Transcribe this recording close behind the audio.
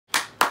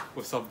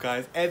What's up,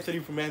 guys? Anthony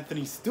from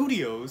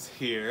Marvelstudios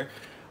here.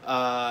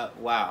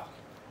 Wow.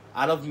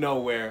 Out of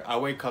nowhere, I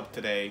wake up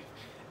today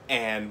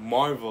and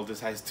Marvel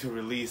decides to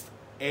release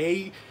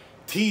a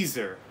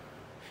teaser,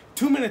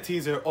 2-minute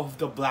teaser of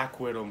the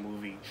Blackwidow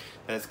movie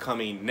that's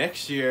coming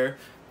next year.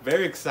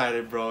 Very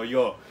excited, bro.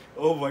 Yo,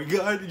 oh my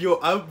god, yo,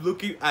 I'm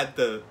looking at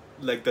the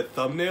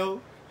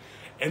thumbnail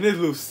and it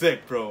looks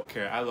sick, bro.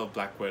 Okay, I love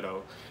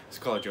Blackwidow.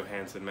 Scarlett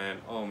Johansson, man.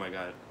 Oh my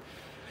god.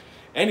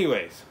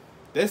 Anyways,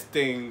 this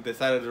thing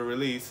decided to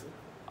release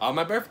on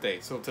my birthday.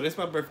 So today's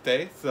my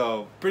birthday.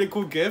 So pretty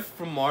cool gift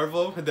from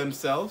Marvel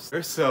themselves.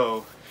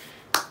 So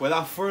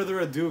without further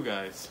ado,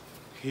 guys,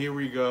 here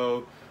we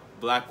go.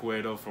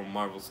 Blackwidow from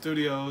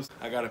Marvelstudios.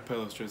 I got a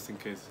pillow just in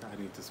case I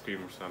need to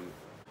scream or something.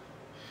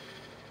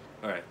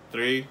 Alright,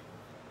 3,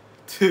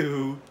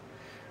 2,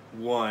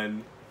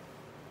 1,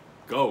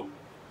 go.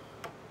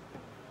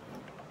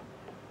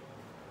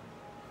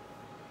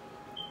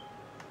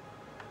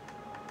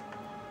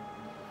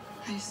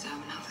 I used to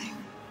have nothing.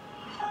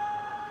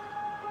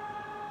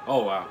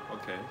 Oh wow,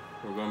 okay.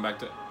 We're going back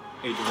to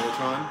Age of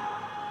Ultron.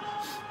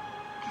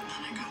 And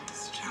then I got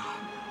this job.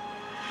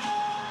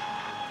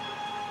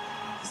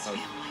 This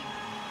family.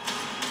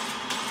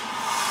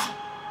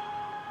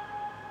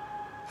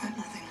 But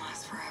nothing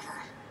lasts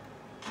forever.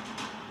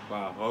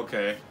 Wow,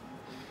 okay.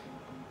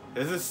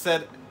 Is this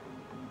set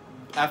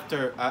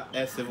after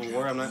a Civil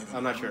War? I'm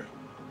not sure.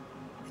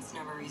 It's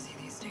never easy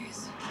these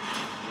days.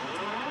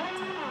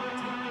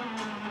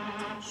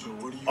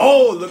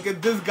 Oh, look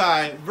at this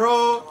guy, bro. A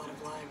lot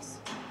of lives,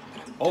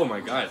 but I'm Oh my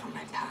god. from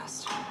my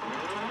past.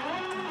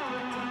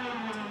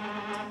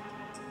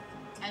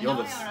 Yo, I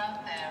know you're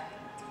out there.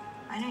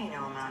 I know you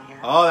know I'm out here.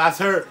 Oh, that's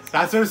her.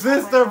 That's her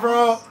sister,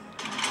 bro.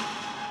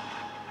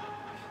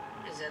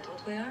 Is that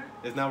what we are?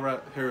 It's not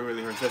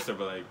really her sister,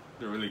 but like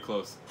they're really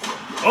close.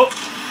 Oh.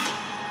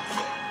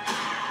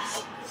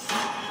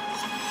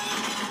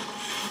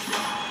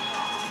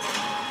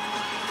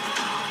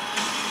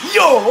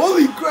 Yo,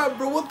 holy crap,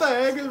 bro! What the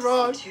heck is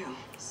wrong? Too,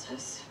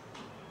 sis.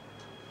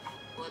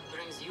 What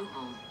brings you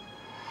home?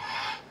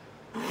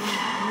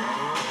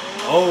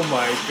 Oh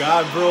my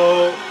god,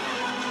 bro!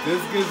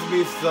 This gives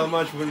me so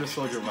much Winter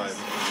Soldier vibes.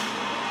 We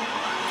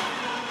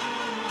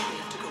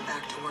have to go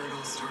back to where it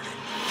all started.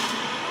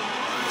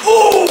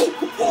 Oh!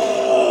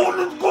 Oh,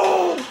 let's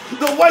go!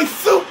 The white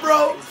suit,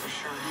 bro! For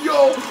sure.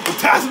 Yo, the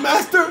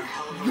Taskmaster!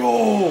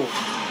 Yo!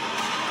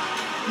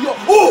 Yo,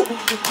 oh!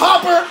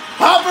 Hopper,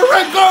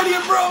 Red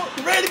Guardian, bro!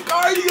 Red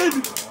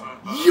Guardian!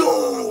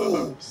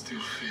 Yo! Still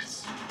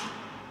fits.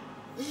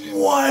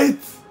 What?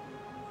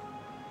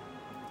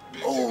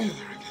 Back Oh.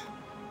 together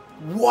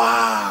again.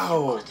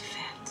 Wow! What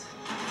fit?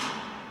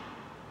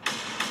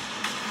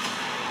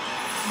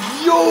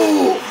 Yo!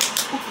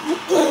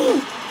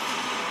 Ooh!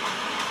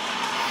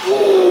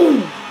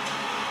 Ooh!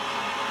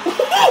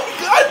 Oh my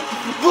god!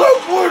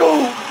 Blackwidow!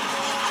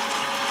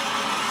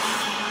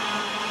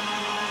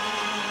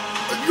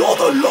 Yo,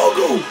 the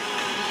logo!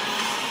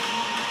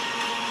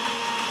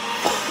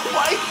 Oh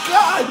my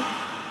god!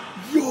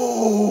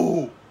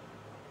 Yo!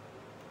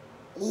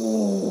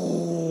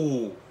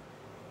 Oh!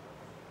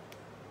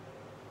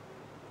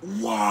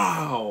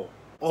 Wow!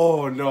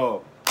 Oh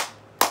no!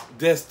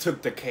 This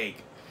took the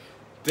cake.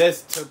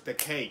 This took the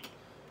cake.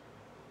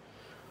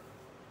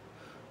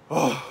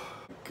 Oh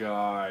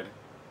god!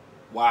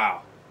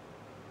 Wow!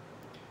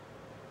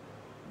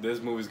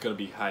 This movie's gonna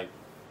be hype.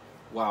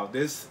 Wow!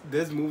 This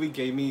movie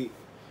gave me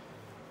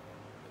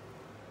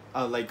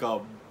like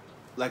a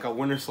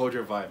Winter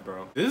Soldier vibe,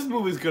 bro. This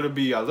movie's gonna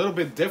be a little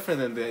bit different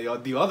than the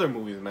other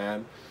movies,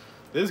 man.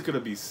 This is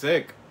gonna be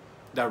sick.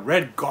 That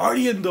Red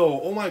Guardian,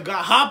 though. Oh my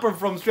god, Hopper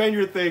from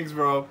Stranger Things,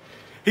 bro.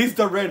 He's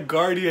the Red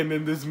Guardian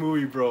in this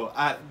movie, bro.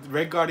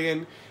 Red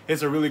Guardian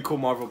is a really cool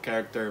Marvel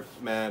character,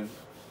 man.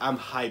 I'm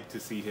hyped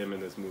to see him in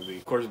this movie.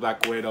 Of course,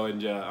 Blackwidow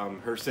and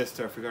her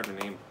sister. I forgot her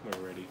name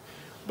already.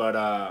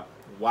 But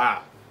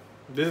wow,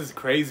 this is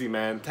crazy,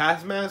 man.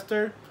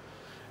 Taskmaster.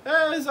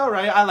 It's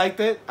alright. I liked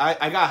it.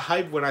 I got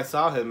hyped when I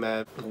saw him,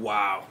 man.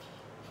 Wow.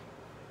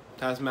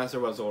 Taskmaster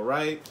was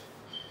alright.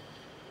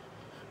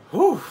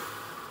 Whew.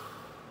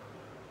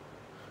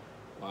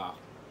 Wow.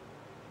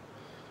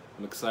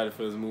 I'm excited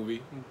for this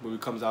movie. Movie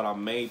comes out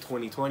on May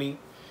 2020.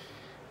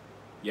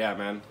 Yeah,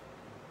 man.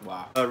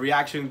 Wow. A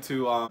reaction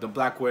to the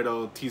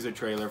Blackwidow teaser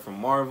trailer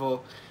from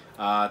Marvel.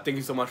 Thank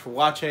you so much for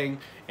watching.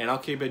 And I'll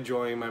keep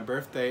enjoying my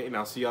birthday. And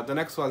I'll see you on the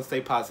next one.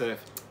 Stay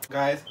positive,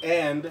 guys.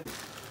 And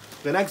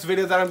the next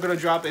video that I'm gonna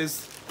drop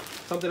is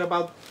something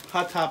about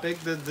Hot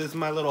Topic. This is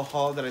my little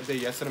haul that I did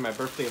yesterday, my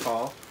birthday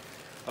haul.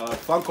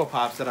 Funko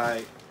Pops that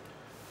I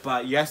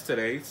bought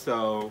yesterday.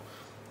 So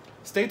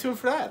stay tuned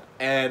for that.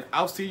 And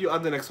I'll see you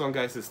on the next one,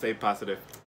 guys. So stay positive.